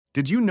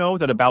Did you know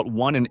that about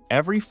 1 in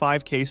every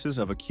 5 cases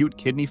of acute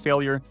kidney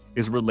failure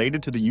is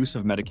related to the use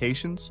of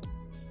medications?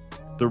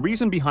 The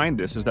reason behind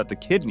this is that the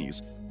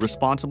kidneys,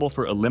 responsible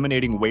for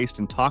eliminating waste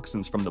and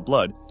toxins from the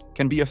blood,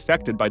 can be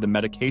affected by the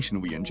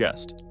medication we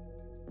ingest.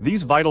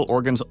 These vital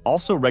organs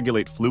also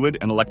regulate fluid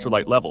and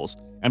electrolyte levels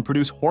and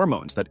produce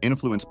hormones that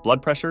influence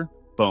blood pressure,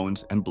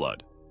 bones, and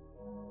blood.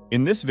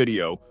 In this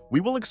video,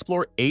 we will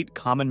explore 8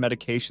 common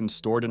medications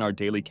stored in our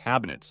daily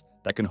cabinets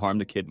that can harm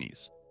the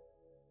kidneys.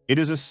 It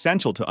is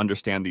essential to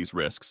understand these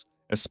risks,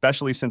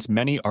 especially since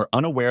many are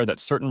unaware that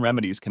certain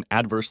remedies can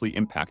adversely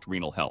impact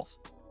renal health.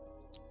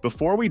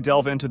 Before we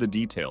delve into the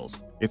details,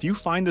 if you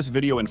find this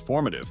video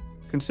informative,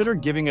 consider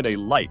giving it a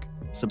like,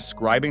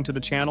 subscribing to the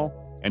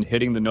channel, and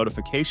hitting the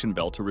notification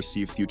bell to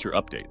receive future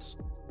updates.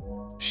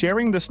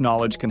 Sharing this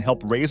knowledge can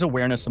help raise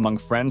awareness among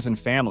friends and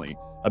family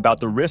about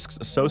the risks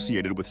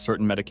associated with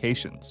certain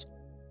medications.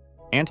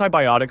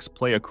 Antibiotics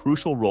play a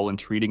crucial role in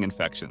treating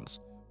infections,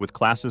 with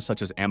classes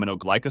such as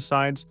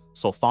aminoglycosides,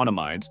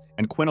 sulfonamides,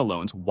 and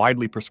quinolones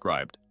widely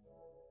prescribed.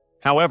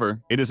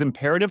 However, it is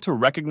imperative to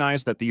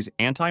recognize that these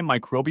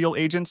antimicrobial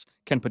agents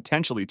can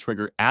potentially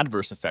trigger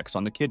adverse effects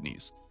on the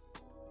kidneys.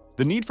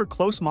 The need for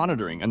close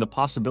monitoring and the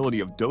possibility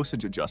of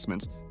dosage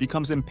adjustments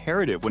becomes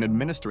imperative when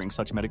administering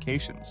such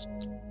medications.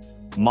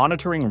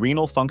 Monitoring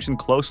renal function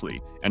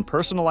closely and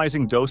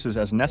personalizing doses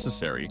as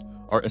necessary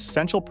are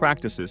essential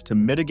practices to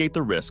mitigate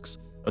the risks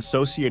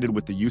associated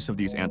with the use of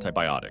these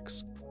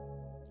antibiotics.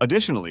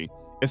 Additionally,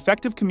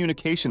 effective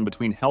communication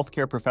between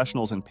healthcare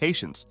professionals and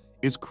patients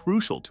is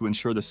crucial to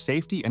ensure the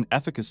safety and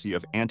efficacy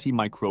of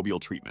antimicrobial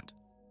treatment.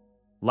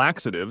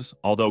 Laxatives,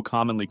 although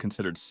commonly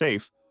considered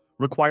safe,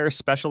 require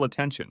special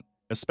attention,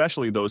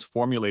 especially those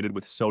formulated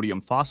with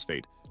sodium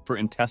phosphate for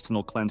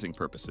intestinal cleansing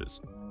purposes.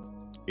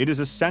 It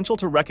is essential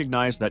to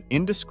recognize that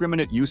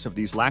indiscriminate use of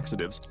these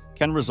laxatives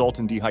can result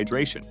in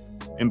dehydration,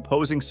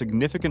 imposing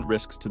significant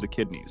risks to the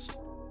kidneys.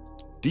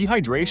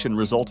 Dehydration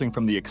resulting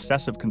from the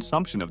excessive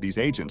consumption of these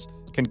agents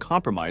can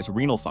compromise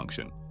renal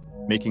function,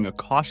 making a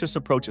cautious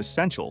approach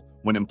essential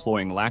when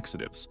employing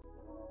laxatives.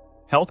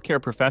 Healthcare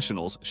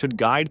professionals should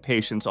guide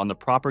patients on the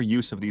proper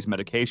use of these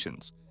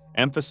medications,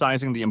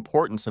 emphasizing the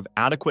importance of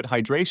adequate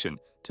hydration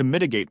to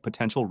mitigate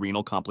potential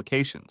renal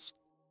complications.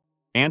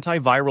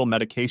 Antiviral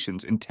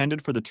medications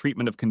intended for the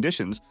treatment of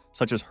conditions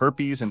such as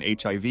herpes and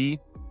HIV,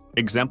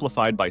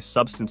 exemplified by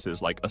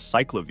substances like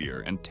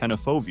acyclovir and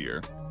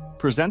tenofovir,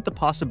 present the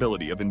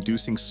possibility of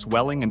inducing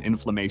swelling and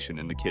inflammation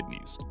in the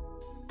kidneys.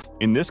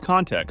 In this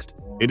context,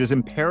 it is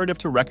imperative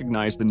to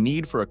recognize the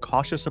need for a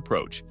cautious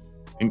approach,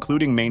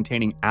 including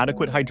maintaining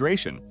adequate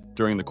hydration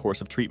during the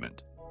course of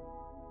treatment.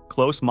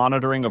 Close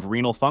monitoring of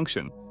renal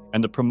function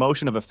and the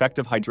promotion of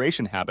effective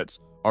hydration habits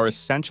are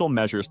essential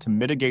measures to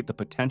mitigate the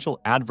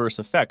potential adverse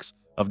effects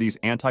of these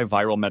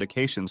antiviral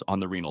medications on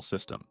the renal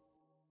system.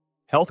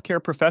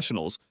 Healthcare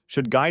professionals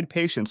should guide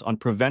patients on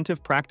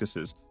preventive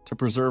practices to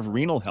preserve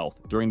renal health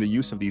during the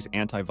use of these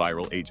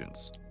antiviral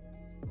agents.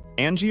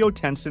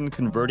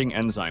 Angiotensin-converting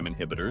enzyme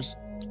inhibitors,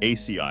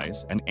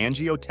 ACIs, and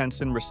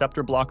angiotensin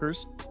receptor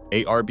blockers,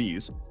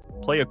 ARBs,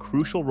 play a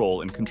crucial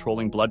role in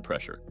controlling blood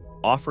pressure,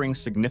 offering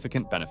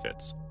significant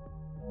benefits.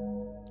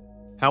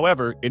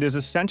 However, it is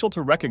essential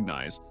to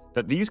recognize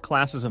that these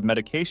classes of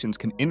medications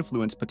can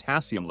influence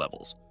potassium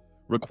levels,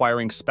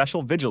 requiring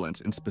special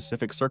vigilance in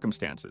specific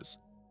circumstances.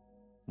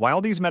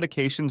 While these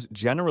medications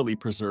generally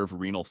preserve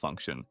renal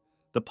function,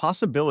 the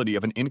possibility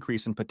of an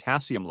increase in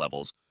potassium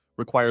levels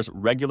requires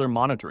regular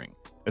monitoring,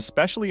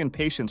 especially in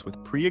patients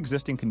with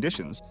pre-existing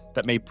conditions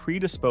that may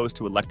predispose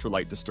to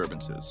electrolyte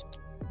disturbances.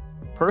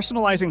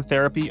 Personalizing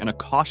therapy and a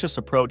cautious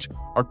approach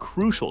are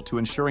crucial to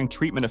ensuring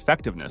treatment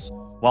effectiveness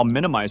while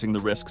minimizing the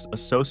risks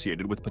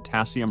associated with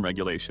potassium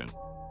regulation.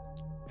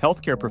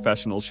 Healthcare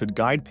professionals should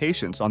guide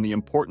patients on the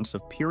importance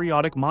of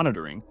periodic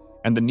monitoring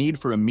and the need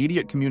for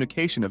immediate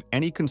communication of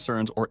any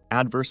concerns or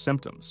adverse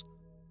symptoms.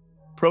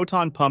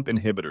 Proton pump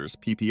inhibitors,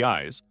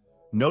 PPIs,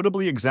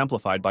 notably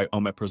exemplified by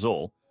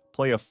omeprazole,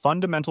 play a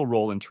fundamental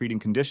role in treating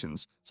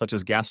conditions such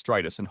as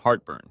gastritis and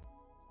heartburn.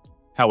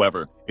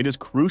 However, it is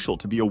crucial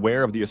to be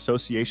aware of the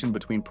association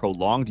between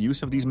prolonged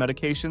use of these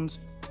medications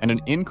and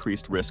an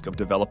increased risk of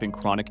developing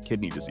chronic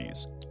kidney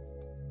disease.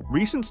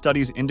 Recent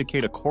studies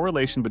indicate a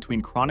correlation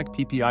between chronic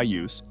PPI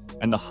use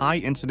and the high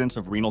incidence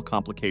of renal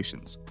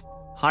complications,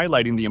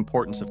 highlighting the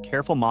importance of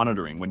careful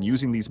monitoring when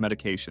using these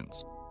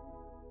medications.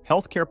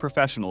 Healthcare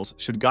professionals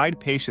should guide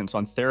patients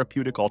on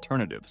therapeutic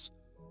alternatives,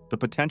 the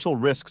potential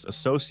risks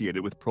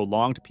associated with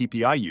prolonged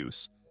PPI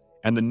use,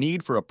 and the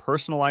need for a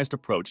personalized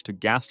approach to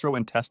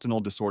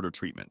gastrointestinal disorder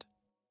treatment.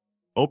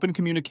 Open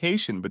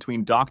communication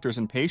between doctors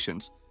and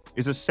patients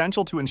is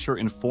essential to ensure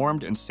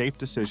informed and safe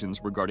decisions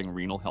regarding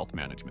renal health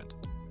management.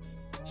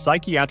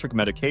 Psychiatric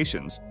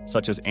medications,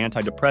 such as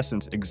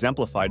antidepressants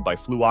exemplified by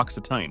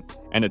fluoxetine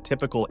and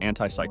atypical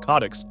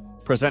antipsychotics,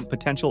 present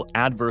potential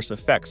adverse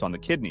effects on the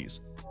kidneys,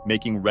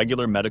 making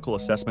regular medical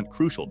assessment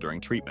crucial during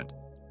treatment.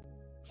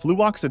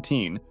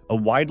 Fluoxetine, a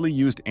widely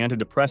used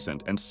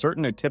antidepressant, and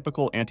certain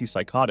atypical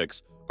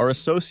antipsychotics are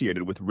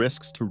associated with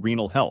risks to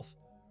renal health,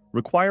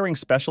 requiring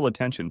special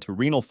attention to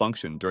renal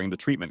function during the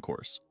treatment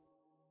course.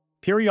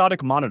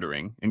 Periodic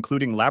monitoring,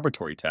 including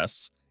laboratory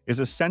tests, is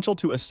essential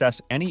to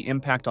assess any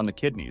impact on the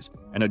kidneys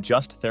and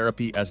adjust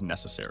therapy as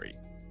necessary.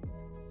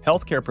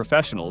 Healthcare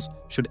professionals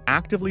should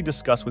actively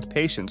discuss with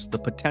patients the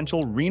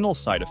potential renal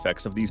side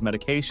effects of these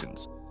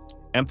medications,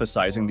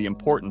 emphasizing the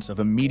importance of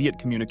immediate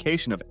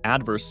communication of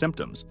adverse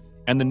symptoms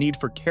and the need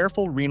for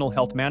careful renal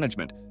health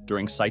management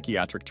during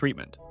psychiatric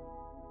treatment.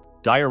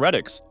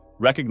 Diuretics,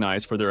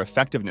 recognized for their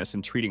effectiveness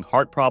in treating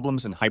heart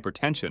problems and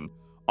hypertension,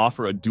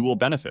 offer a dual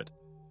benefit,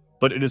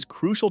 but it is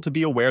crucial to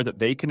be aware that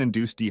they can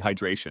induce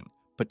dehydration,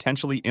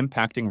 potentially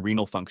impacting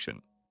renal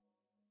function.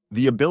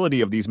 The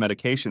ability of these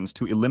medications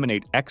to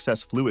eliminate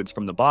excess fluids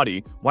from the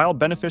body, while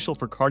beneficial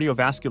for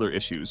cardiovascular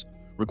issues,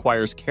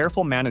 requires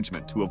careful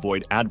management to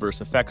avoid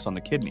adverse effects on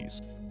the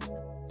kidneys.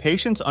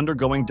 Patients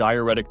undergoing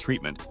diuretic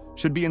treatment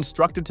should be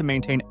instructed to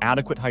maintain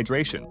adequate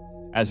hydration,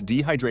 as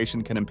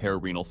dehydration can impair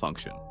renal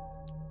function.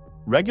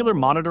 Regular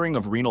monitoring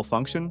of renal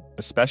function,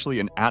 especially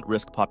in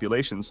at-risk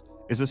populations,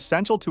 is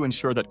essential to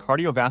ensure that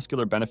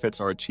cardiovascular benefits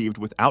are achieved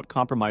without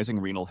compromising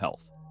renal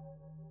health.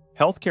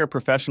 Healthcare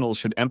professionals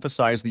should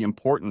emphasize the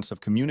importance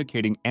of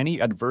communicating any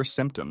adverse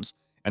symptoms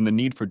and the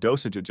need for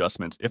dosage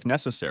adjustments if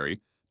necessary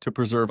to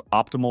preserve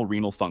optimal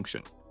renal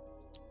function.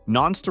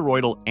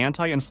 Non-steroidal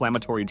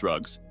anti-inflammatory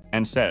drugs,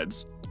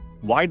 NSAIDs,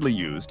 widely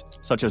used,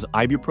 such as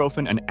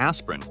ibuprofen and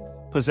aspirin,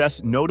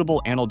 possess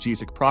notable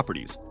analgesic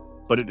properties,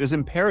 but it is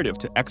imperative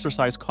to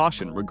exercise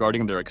caution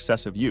regarding their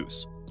excessive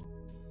use.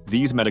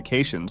 These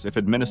medications, if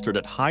administered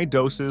at high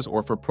doses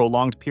or for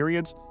prolonged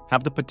periods,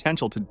 have the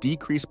potential to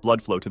decrease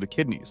blood flow to the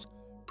kidneys,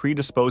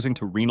 predisposing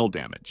to renal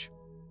damage.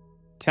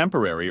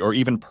 Temporary or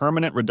even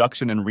permanent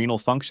reduction in renal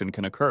function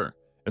can occur,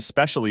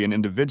 especially in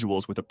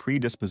individuals with a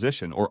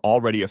predisposition or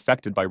already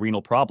affected by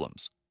renal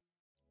problems.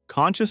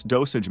 Conscious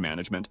dosage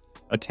management,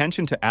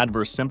 attention to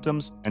adverse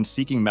symptoms, and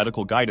seeking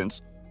medical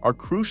guidance are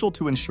crucial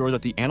to ensure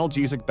that the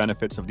analgesic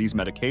benefits of these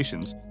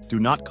medications do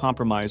not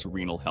compromise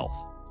renal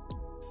health.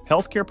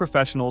 Healthcare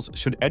professionals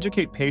should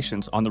educate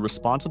patients on the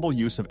responsible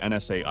use of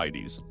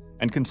NSAIDs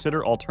and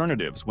consider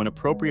alternatives when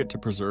appropriate to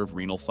preserve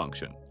renal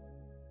function.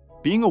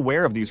 Being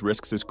aware of these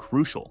risks is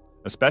crucial,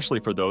 especially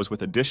for those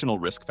with additional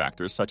risk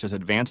factors such as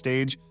advanced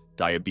age,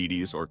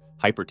 diabetes, or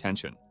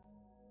hypertension.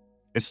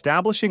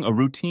 Establishing a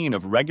routine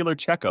of regular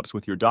checkups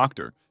with your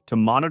doctor to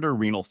monitor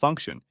renal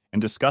function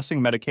and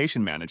discussing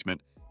medication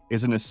management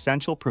is an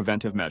essential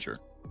preventive measure.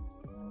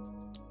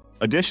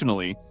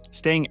 Additionally,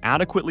 staying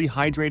adequately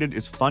hydrated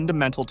is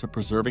fundamental to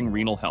preserving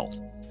renal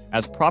health,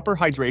 as proper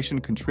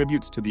hydration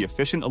contributes to the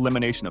efficient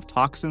elimination of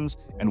toxins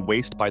and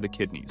waste by the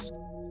kidneys.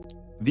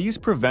 These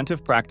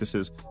preventive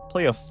practices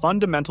play a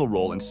fundamental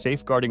role in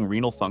safeguarding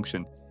renal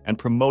function and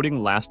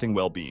promoting lasting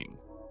well-being.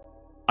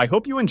 I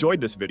hope you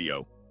enjoyed this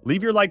video.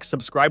 Leave your like,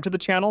 subscribe to the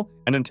channel,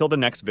 and until the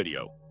next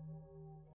video.